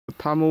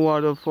Tamul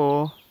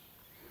waterfall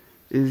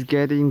is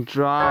getting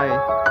dry.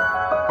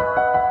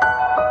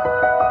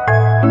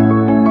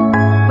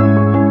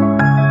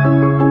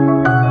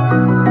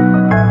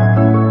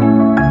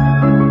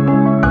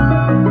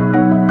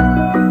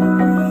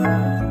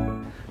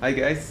 Hi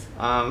guys,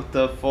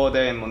 after 4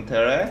 days in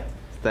Monterrey,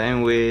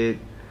 staying with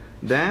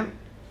them.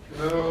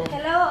 Hello.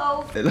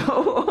 Hello.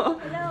 Hello.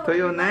 To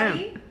your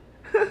name.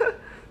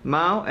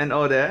 Mao and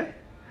Ode.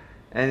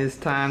 And it's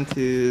time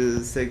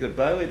to say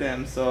goodbye with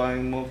them, so I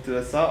moved to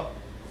the south.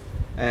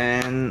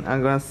 And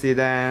I'm gonna see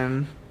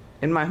them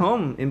in my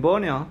home in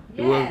Borneo.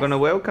 Yes. We're gonna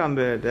welcome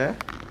them there.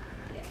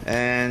 Yes.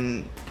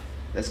 And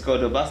let's go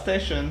to the bus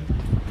station.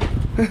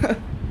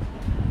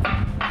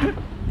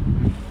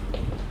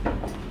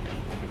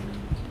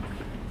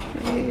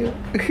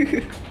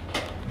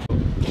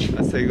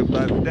 I say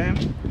goodbye with them.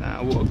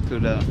 I walk to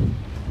the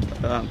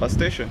bus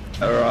station.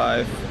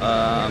 Arrive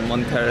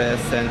Monterrey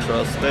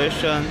Central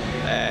Station,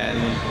 and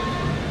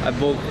I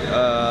booked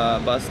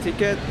a bus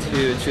ticket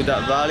to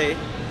Ciudad Valles.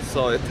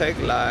 So it takes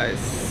like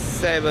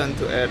 7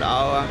 to 8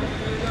 hours,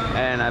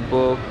 and I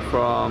booked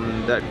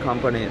from that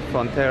company,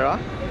 from T.E.A.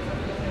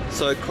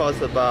 So it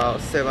costs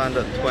about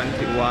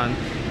 721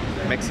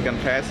 Mexican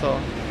peso.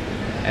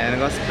 And I'm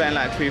gonna spend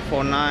like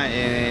 3-4 nights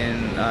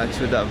in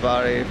Ciudad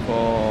Valles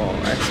for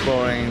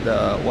exploring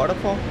the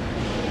waterfall,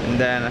 and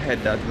then I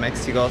head down to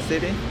Mexico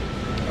City.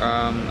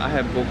 I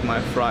have booked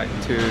my flight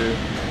to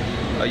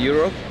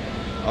Europe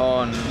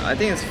on, I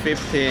think it's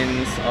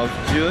 15th of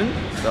June,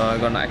 so I'm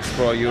gonna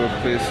explore Europe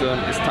pretty soon.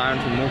 It's time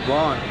to move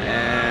on,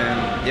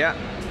 and yeah,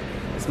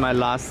 it's my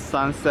last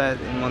sunset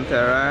in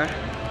Monterrey.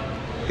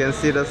 You can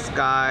see the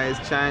sky is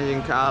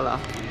changing color.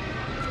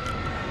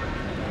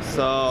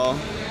 So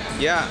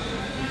yeah,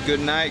 good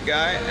night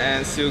guys,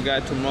 and see you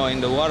guys tomorrow in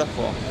the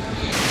waterfall.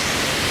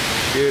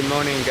 Good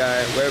morning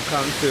guys,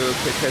 welcome to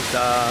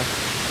T.E.A.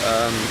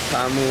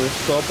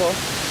 Tamasopo.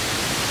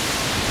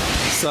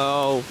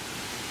 So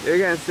you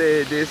can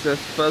see this is the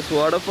first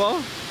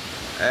waterfall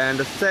and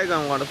the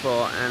second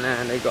waterfall, and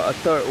then they got a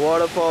third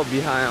waterfall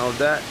behind all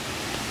that.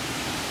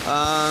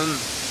 I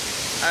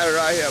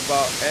arrived here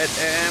about 8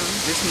 AM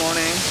this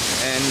morning,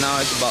 and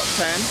now it's about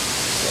 10.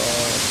 So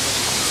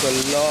it's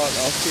a lot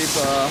of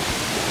people.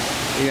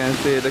 You can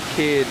see the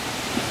kid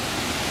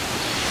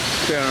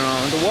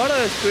around. The water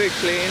is pretty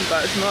clean,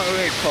 but it's not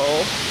really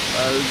cold.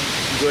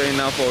 It's good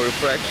enough for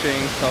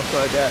refreshing, stuff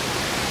like that.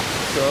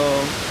 So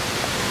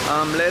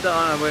later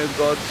on I will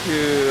go to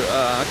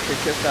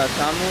T.E.A.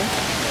 Tamul,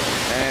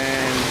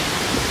 and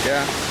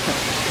yeah,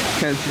 you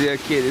can see a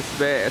kid is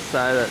very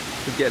excited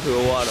to get to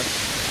the water.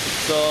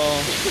 So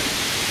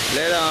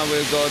later on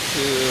we'll go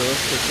to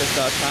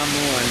T.E.A.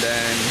 Tamul and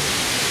then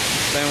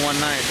spend one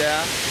night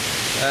there.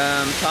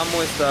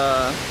 Tamul is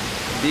the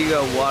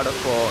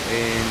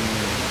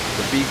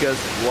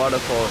biggest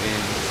waterfall in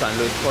San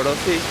Luis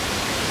Potosí.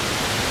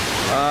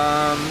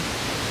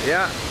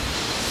 Yeah,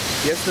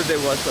 yesterday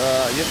night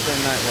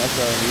was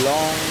a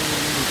long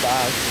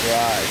bus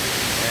ride,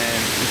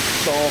 and it's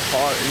so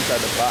hot inside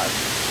the bus,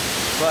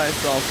 but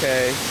it's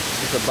okay.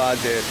 It's a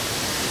budget,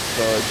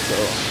 so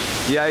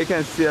yeah, you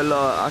can see a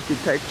lot of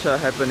architecture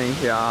happening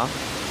here.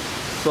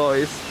 So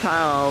it's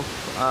kind of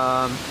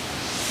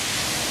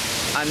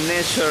a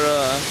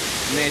natural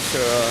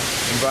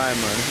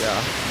environment.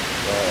 Yeah.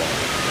 So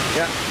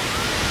yeah,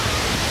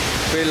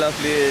 pretty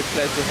lovely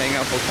place to hang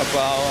out for a couple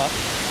hours.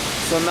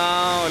 So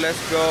now let's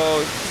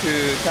go to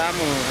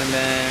Tamul and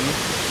then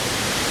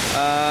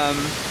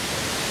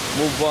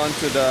move on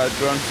to the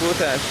drone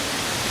footage.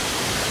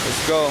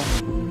 Let's go.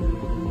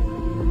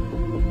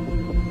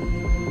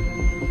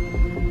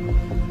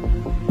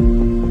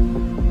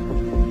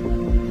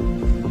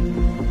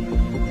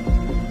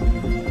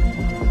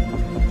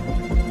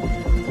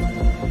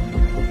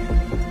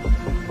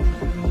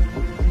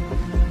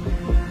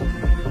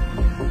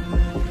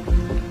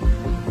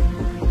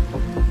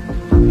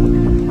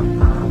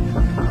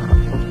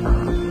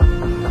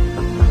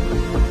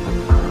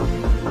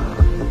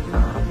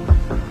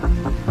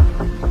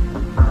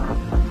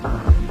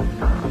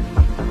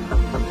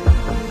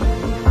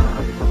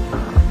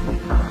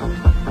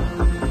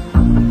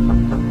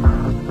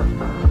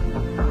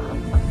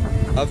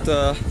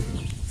 After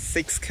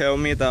 6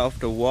 kilometers of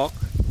the walk,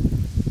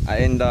 I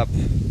end up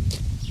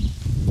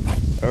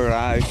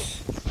arrived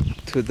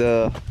to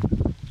the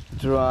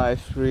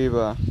drive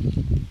river.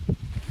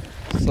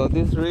 So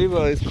this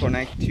river is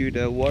connected to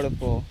the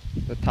waterfall,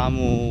 the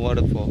Tamul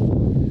waterfall.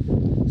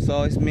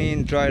 So it's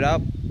mean dried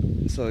up,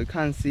 so you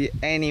can't see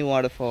any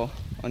waterfall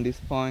on this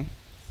point.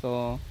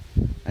 So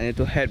I need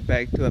to head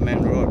back to the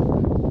main road.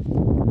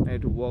 I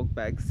need to walk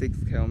back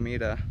 6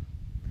 kilometers,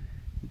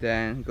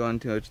 then go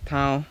into the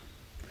town.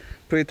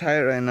 Pretty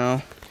tired right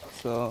now,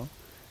 so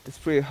it's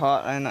pretty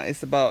hot right now.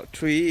 It's about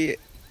 3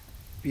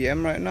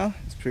 PM right now.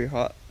 It's pretty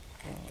hot.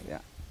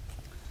 Yeah,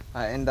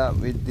 I end up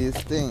with this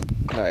thing.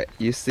 Like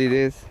you see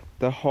this,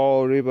 the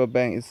whole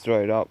riverbank is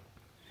dried up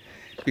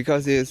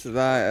because it's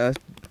like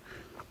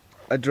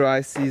a dry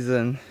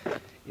season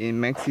in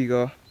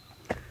Mexico.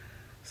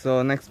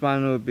 So next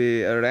month will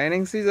be a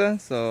raining season.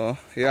 So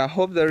yeah, I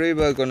hope the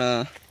river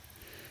gonna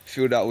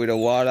fill up with the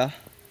water.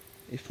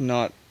 If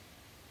not,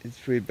 it's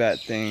pretty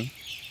bad thing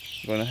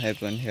gonna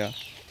happen here.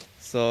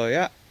 So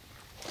yeah,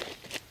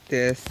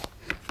 this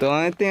the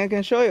only thing I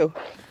can show you,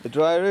 the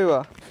dry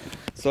river.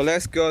 So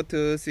let's go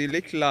to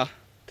Silikla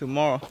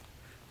tomorrow.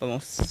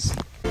 Vamos.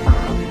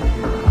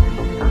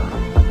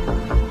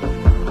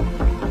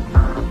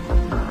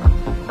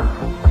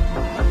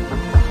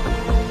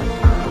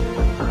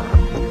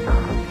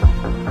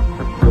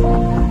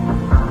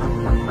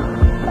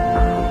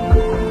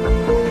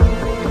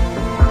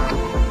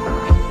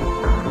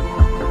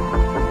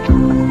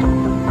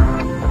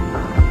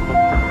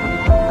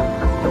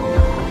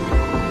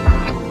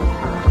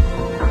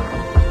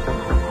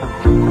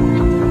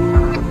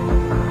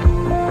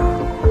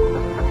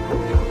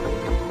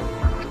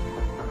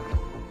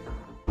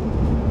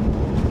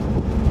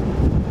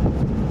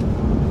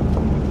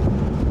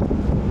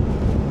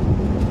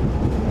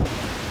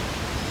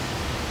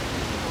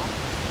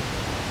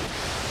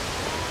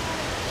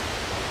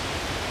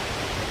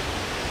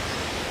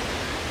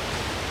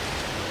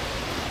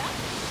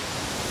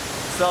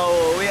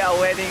 So we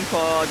are waiting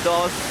for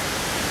those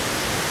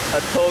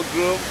tour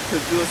group to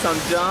do some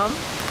jump,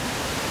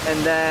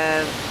 and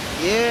then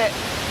yeah,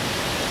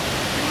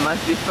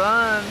 must be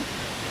fun.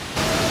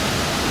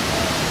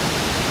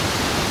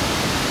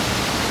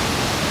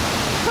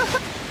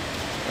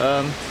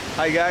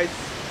 Hi guys.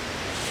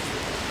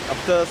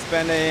 After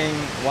spending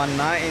one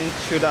night in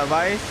Ciudad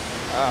Valles,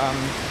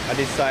 I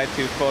decided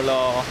to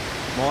follow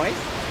Moise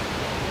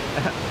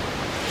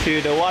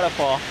to the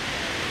waterfall.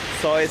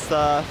 So it's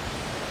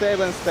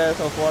 7 stairs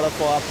of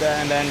waterfall up there,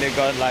 and then they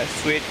got like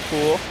sweet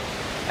pool,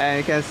 and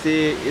you can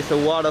see it's a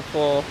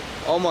waterfall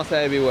almost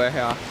everywhere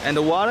here, and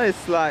the water is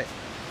like,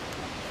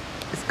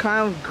 it's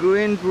kind of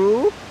green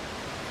blue.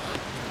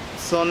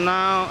 So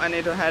now I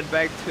need to head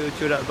back to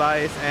Ciudad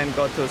Valles and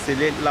go to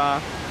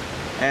Silikla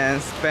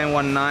and spend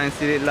one night in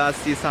Silikla,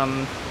 see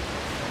some,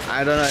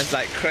 I don't know, it's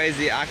like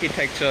crazy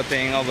architecture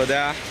thing over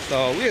there.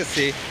 So we'll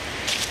see,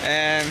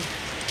 and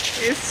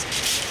it's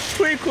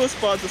pretty cool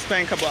spot to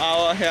spend a couple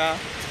hours here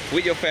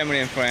with your family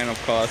and friend, of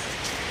course.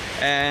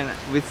 And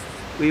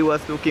we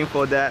was looking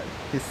for that.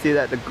 You see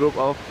that the group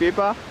of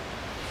people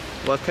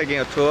was taking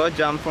a tour,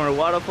 jump from the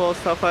waterfall,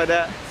 stuff like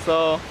that.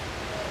 So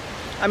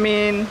I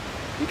mean,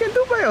 you can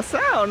do by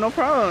yourself, no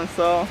problem.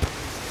 So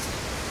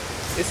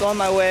it's on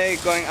my way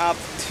going up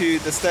to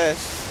the stairs,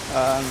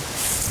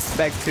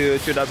 back to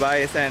Ciudad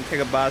Valles, and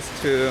take a bus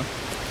to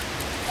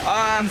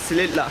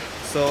Silikla.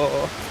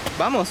 So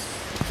vamos.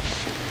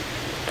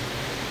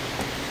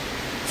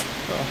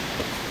 So,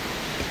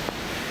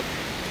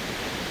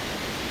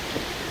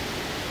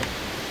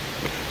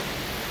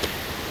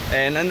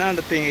 and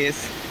another thing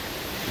is,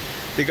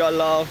 they got a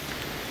lot of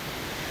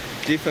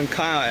different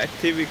kind of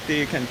activity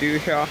you can do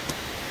here.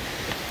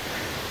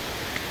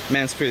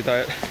 Man's pretty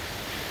tired.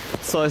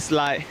 So it's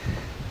like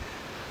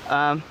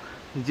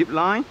zip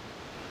line,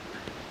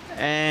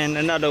 and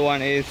another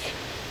one is,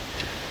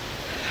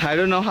 I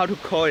don't know how to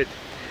call it.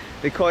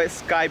 They call it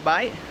sky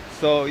bike.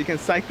 So you can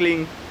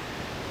cycling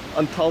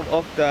on top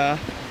of the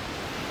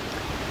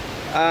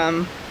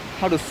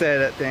how to say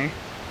that thing.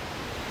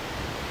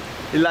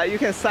 Like you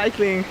can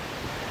cycling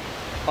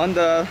on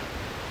the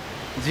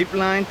zip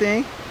line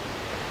thing,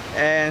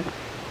 and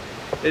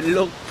it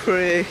looked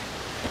pretty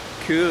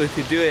cool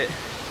to do it.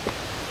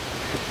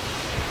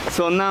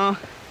 So now,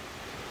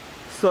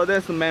 so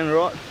there's the main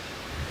road,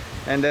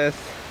 and there's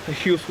a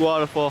huge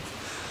waterfall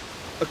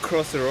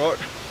across the road.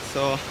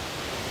 So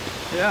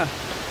yeah,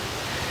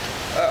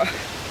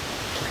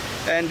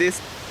 and this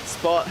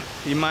spot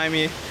remind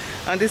me,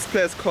 and this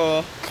place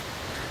called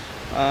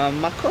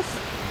Marcos,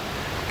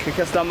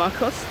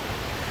 Marcos,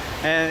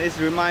 and it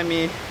remind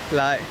me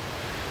like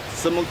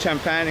smoked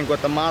champagne in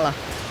Guatemala.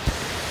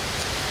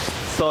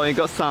 So you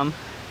got some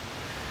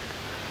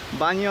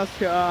baños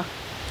here,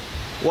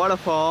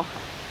 waterfall.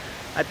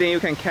 I think you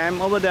can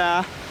camp over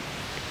there,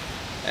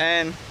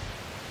 and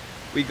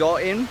we go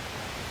in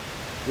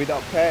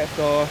without pay.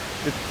 So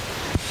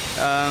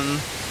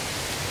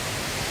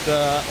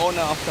the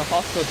owner of the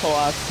hostel told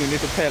us you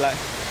need to pay like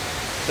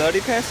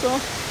 30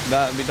 pesos,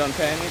 but we don't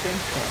pay anything.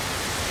 So,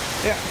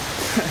 yeah,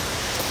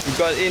 we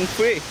got in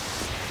free.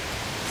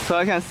 So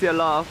I can see a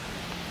lot of,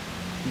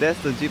 there's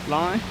the zip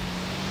line,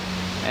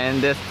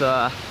 and there's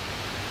the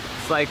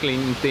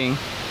cycling thing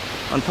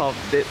on top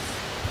of this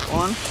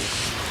one.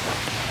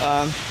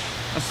 I'm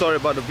sorry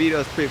about the video,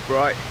 it's pretty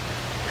bright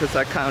because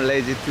I kind of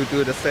lazy to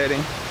do the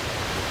setting.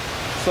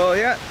 So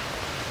yeah,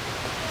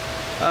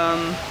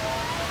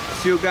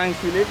 see you guys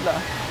in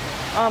Silikla.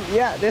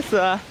 Yeah, there's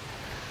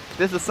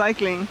a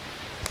cycling.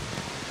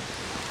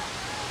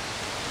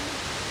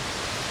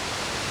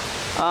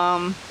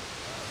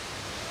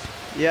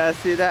 Yeah,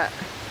 see that?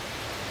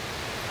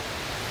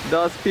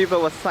 Those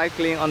people were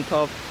cycling on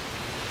top.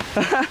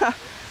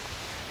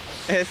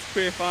 It's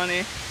pretty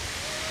funny.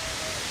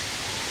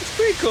 It's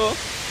pretty cool.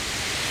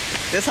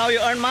 That's how you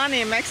earn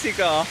money in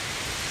Mexico.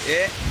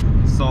 Yeah.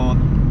 So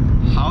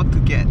how to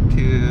get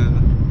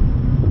to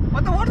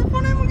What the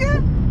waterfall name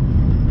again?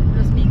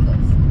 Los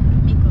Micos.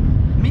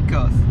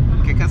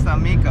 Micos. Que Casa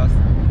Micos.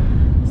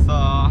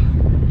 So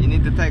you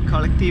need to take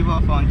colectivo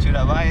from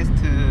Ciudad Valles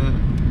to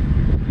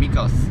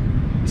Micos.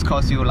 It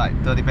costs you like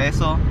 30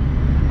 peso.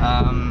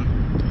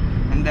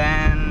 And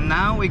then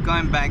now we're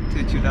going back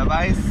to Ciudad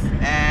Valles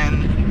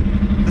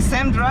and the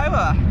same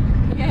driver.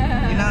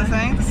 Yeah. You know what I'm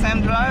saying? The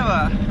same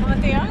driver. ¿Cómo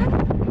te llamas?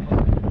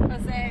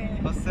 Jose.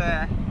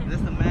 Jose,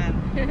 that's the man.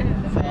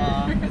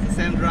 So it's the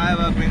same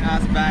driver bring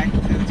us back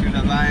to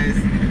Ciudad Valles,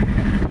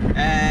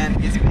 and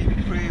he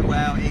speaks pretty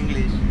well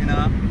English, you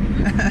know.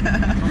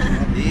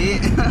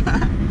 Yeah.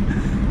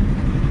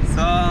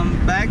 So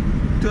back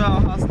to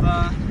our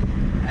hostel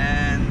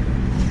and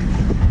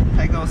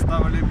take our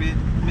stuff a little bit,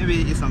 maybe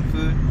eat some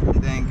food,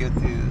 and then go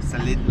to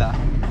Salidla.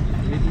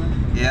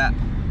 Yeah,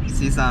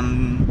 see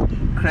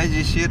some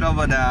crazy shit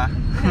over there.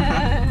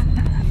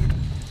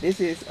 This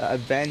is an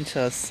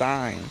adventure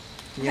sign.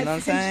 You know what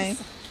I'm saying?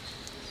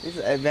 This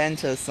is an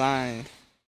adventure sign.